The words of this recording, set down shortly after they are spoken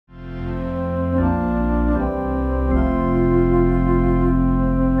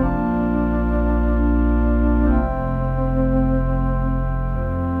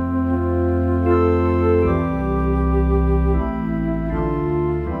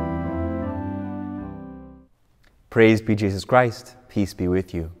Praise be Jesus Christ. Peace be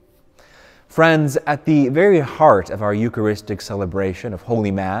with you. Friends, at the very heart of our Eucharistic celebration of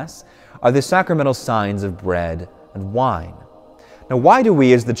Holy Mass are the sacramental signs of bread and wine. Now, why do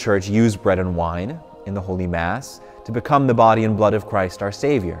we as the Church use bread and wine in the Holy Mass to become the body and blood of Christ our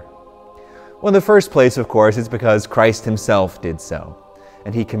Savior? Well, in the first place, of course, it's because Christ himself did so,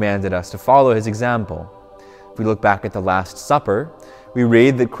 and he commanded us to follow his example. If we look back at the Last Supper, we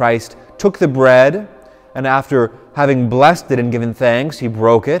read that Christ took the bread, and after having blessed it and given thanks, he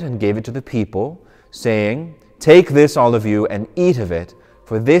broke it and gave it to the people, saying, "Take this, all of you, and eat of it,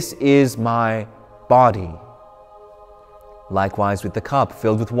 for this is my body." Likewise with the cup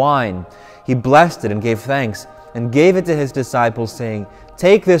filled with wine, he blessed it and gave thanks, and gave it to his disciples, saying,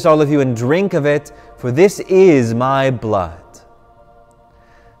 "Take this, all of you, and drink of it, for this is my blood."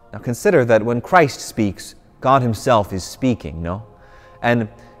 Now consider that when Christ speaks, God himself is speaking, no? And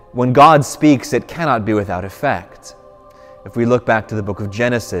when God speaks, it cannot be without effect. If we look back to the book of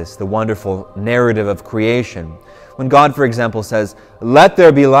Genesis, the wonderful narrative of creation, when God, for example, says, "Let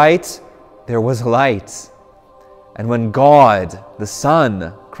there be light," there was light. And when God, the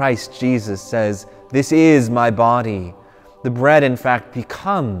Son, Christ Jesus, says, "This is my body," the bread, in fact,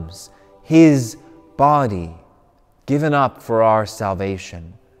 becomes his body, given up for our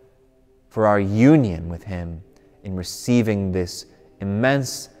salvation, for our union with him in receiving this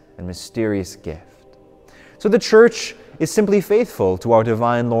immense and mysterious gift. So the Church is simply faithful to our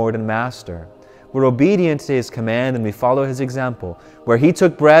divine Lord and Master. We're obedient to his command and we follow his example. Where he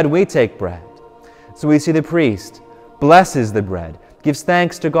took bread, we take bread. So we see the priest blesses the bread, gives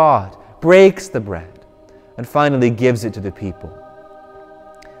thanks to God, breaks the bread, and finally gives it to the people.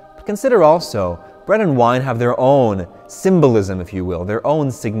 But consider also, bread and wine have their own symbolism, if you will, their own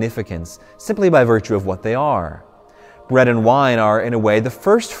significance, simply by virtue of what they are. Bread and wine are, in a way, the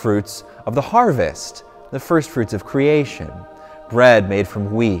first fruits of the harvest, the first fruits of creation. Bread made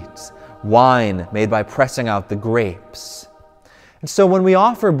from wheat, wine made by pressing out the grapes. And so when we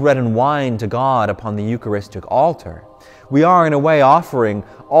offer bread and wine to God upon the Eucharistic altar, we are, in a way, offering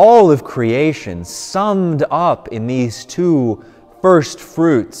all of creation summed up in these two first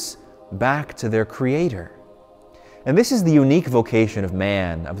fruits back to their Creator. And this is the unique vocation of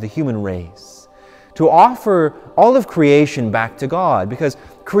man, of the human race, to offer all of creation back to God, because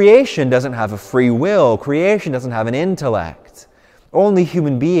creation doesn't have a free will, creation doesn't have an intellect. Only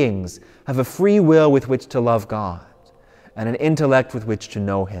human beings have a free will with which to love God and an intellect with which to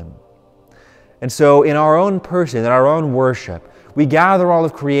know him. And so in our own person, in our own worship, we gather all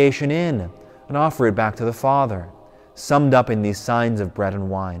of creation in and offer it back to the Father, summed up in these signs of bread and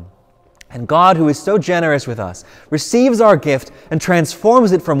wine. And God, who is so generous with us, receives our gift and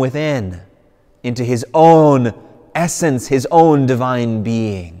transforms it from within into his own essence, his own divine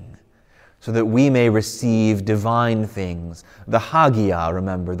being, so that we may receive divine things, the hagia,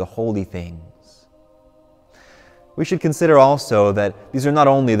 remember, the holy things. We should consider also that these are not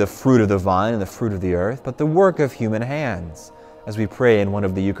only the fruit of the vine and the fruit of the earth, but the work of human hands, as we pray in one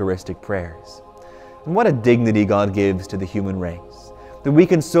of the Eucharistic prayers. And what a dignity God gives to the human race, that we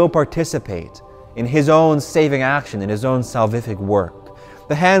can so participate in his own saving action, in his own salvific work.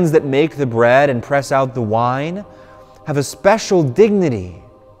 The hands that make the bread and press out the wine have a special dignity.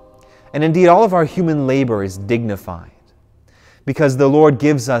 And indeed, all of our human labor is dignified, because the Lord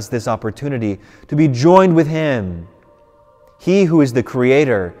gives us this opportunity to be joined with him. He who is the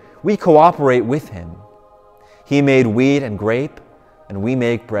Creator, we cooperate with him. He made wheat and grape, and we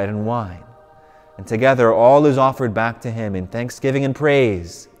make bread and wine. And together all is offered back to him in thanksgiving and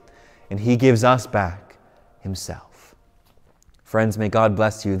praise, and he gives us back himself. Friends, may God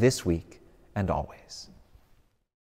bless you this week and always.